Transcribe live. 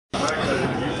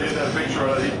that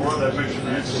picture. He brought that picture for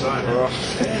you to sign.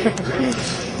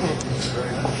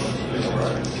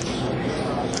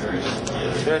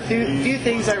 There are a few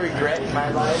things I regret in my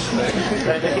life.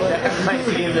 I think that might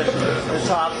be in the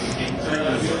top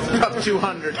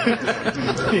 200.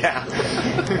 Yeah.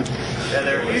 Yeah,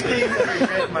 there are a few things I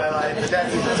regret in my life, but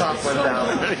that's in the top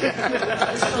 1,000.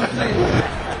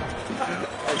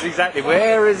 That's exactly.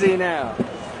 Where is he now?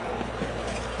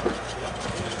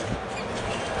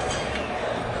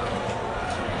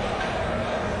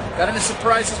 Got any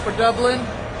surprises for Dublin?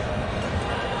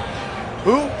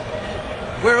 Who?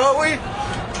 Where are we?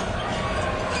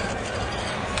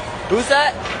 Who's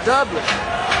that? Dublin.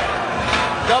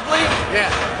 Dublin? Yeah.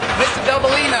 Mr.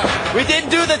 Dublino. We didn't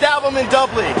do the album in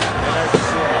Dublin.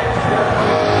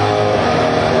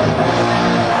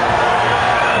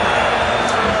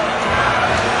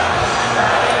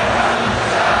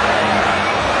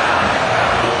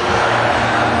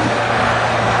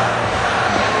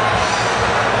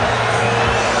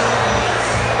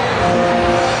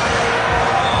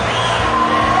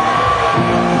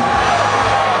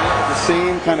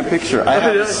 Same kind of picture. I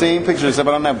have the same picture, except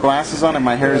I don't have glasses on and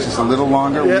my hair is just a little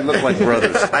longer. We look like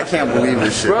brothers. I can't believe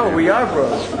this shit. Bro, we are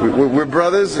bros. We're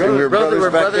brothers, and we were brothers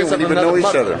back then. We didn't even know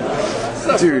each other.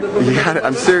 Dude, you gotta,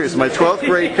 I'm serious. My 12th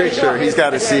grade picture, he's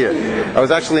got to see it. I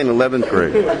was actually in 11th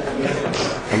grade.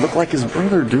 I look like his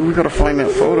brother, dude. We gotta find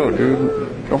that photo,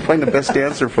 dude. Go find the best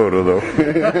dancer photo, though.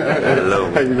 Hello.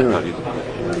 How you doing?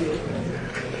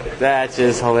 That's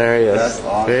just hilarious. That's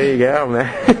awesome. There you go, man.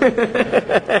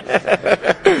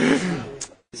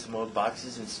 Some old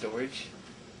boxes in storage,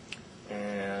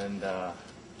 and I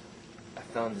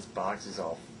found this box is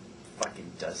all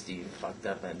fucking dusty and fucked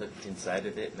up. I looked inside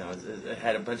of it, and it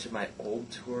had a bunch of my old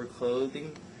tour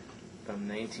clothing from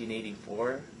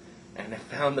 1984, and I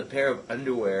found the pair of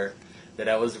underwear that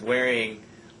I was wearing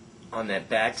on that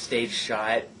backstage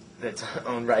shot that's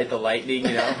on Ride the Lightning,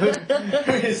 you know.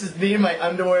 This is me in my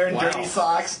underwear and dirty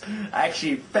socks. I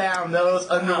actually found those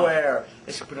underwear.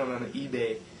 I should put them on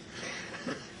eBay.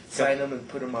 Sign them and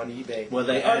put them on eBay. Were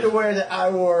they underwear that I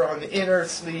wore on the inner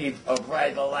sleeve of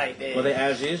Ride the Lightning. Were they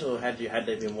as is, or had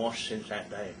they been washed since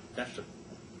that day? That's the.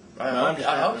 I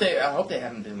hope they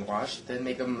haven't been washed. They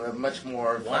make them much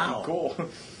more fucking cool.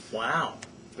 Wow.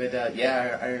 But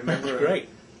yeah, I remember. That's great.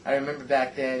 I remember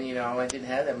back then, you know, I didn't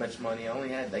have that much money. I only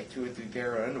had like 2 or 3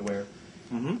 pair of underwear,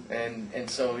 and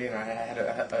so you know, I had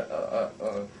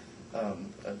a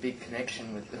big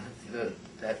connection with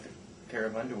that pair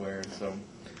of underwear, and so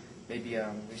maybe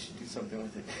we should do something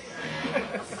with it.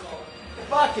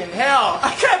 Fucking hell!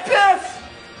 I can't piss.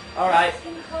 All right.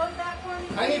 Can you close that for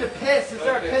me? I need a piss. Is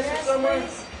there a pisser somewhere?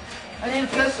 I need a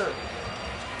pisser.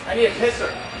 I need a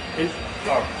pisser.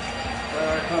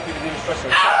 Can't think of the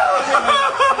instructions.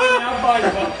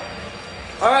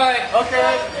 Alright,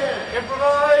 okay.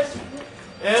 Improvise.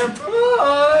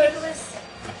 Improvise.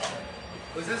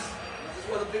 Was this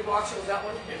one of the big boxes? Was that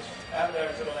one? Yes. Out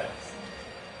there to the left.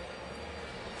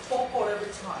 Full port every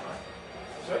time, right?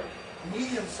 Sorry?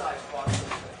 Medium-sized boxes.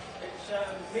 It's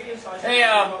medium-sized. Hey,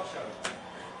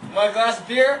 want a glass of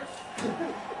beer?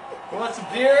 You want some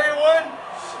beer, anyone?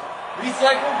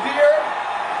 Recycled beer?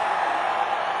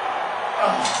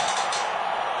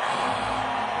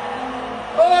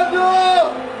 Oh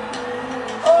no!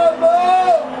 Oh no!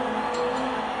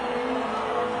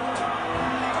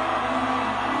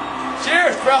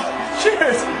 Cheers, bro!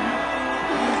 Cheers!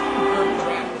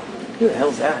 Who the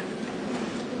hell's that?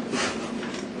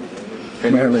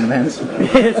 Marilyn Manson.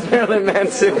 It's Marilyn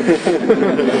Manson.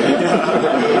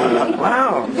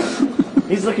 Wow.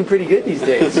 He's looking pretty good these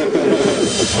days.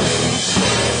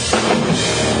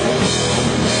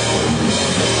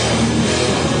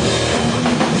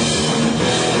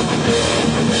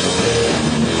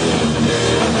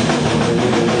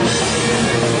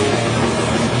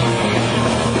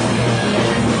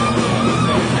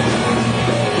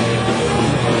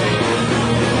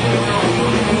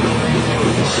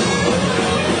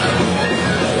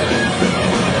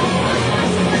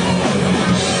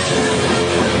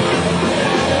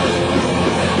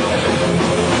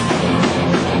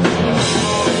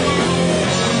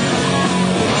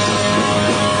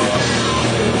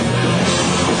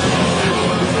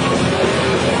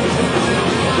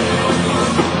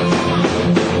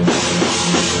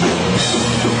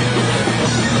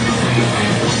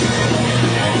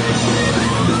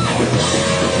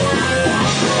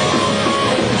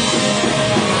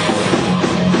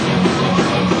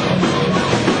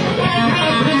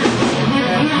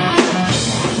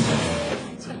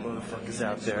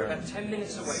 Out there. About 10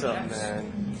 minutes away. What's up,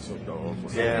 man?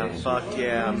 Yeah, fuck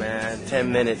yeah, man.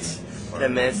 10 minutes.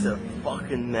 That man's the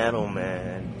fucking metal,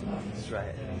 man. That's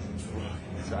right.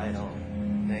 That's right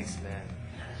on. Thanks, man.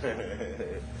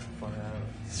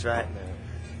 That's right,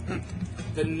 man.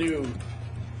 The new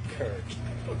Kirk.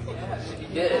 You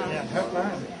did.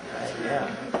 Yeah.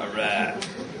 Alright.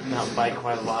 Mountain bike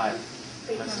quite a lot.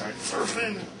 Let's start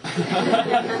surfing.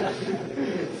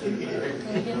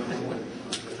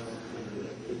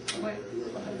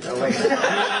 Oh, wait. What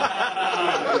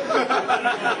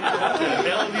the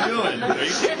hell are you doing? Are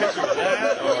you taking pictures of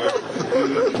that, or?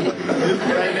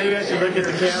 Right, maybe I should look at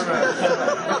the camera.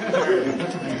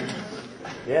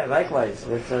 Yeah, likewise.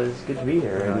 It's good to be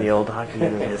here in the old hockey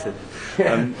community.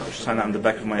 I'm sign out on the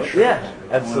back of my shirt. Yeah,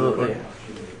 absolutely.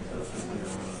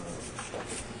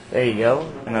 There you go.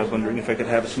 And I was wondering if I could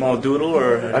have a small doodle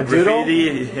or A doodle?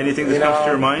 graffiti, anything that comes to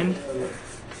your mind.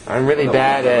 I'm really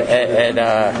bad at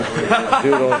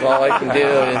doodles. All I can do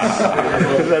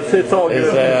is It's all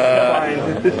good.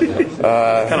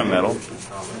 Kind of metal.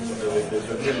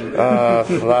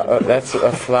 that's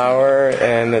a flower,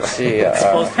 and let's see,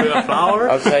 Supposed to be a flower?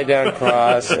 upside down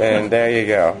cross, and there you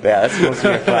go. Yeah, that's supposed to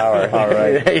be a flower. All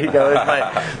right, there you go.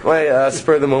 That's my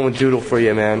spur of the moment doodle for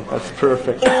you, man. That's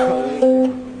perfect.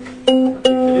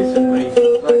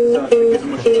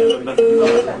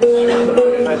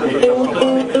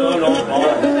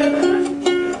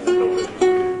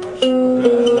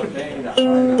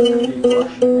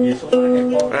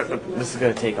 This is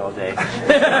gonna take all day.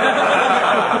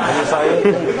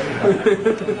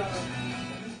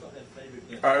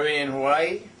 Are we in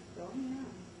Hawaii?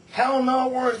 Hell no,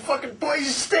 we're in fucking Boise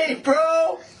State,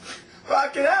 bro!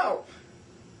 Rock it out!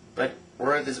 But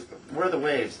where are the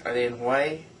waves? Are they in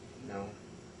Hawaii? No.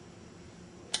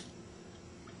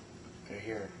 They're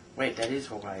here. Wait, that is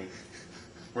Hawaii.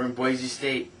 We're in Boise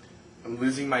State. I'm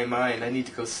losing my mind. I need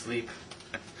to go sleep.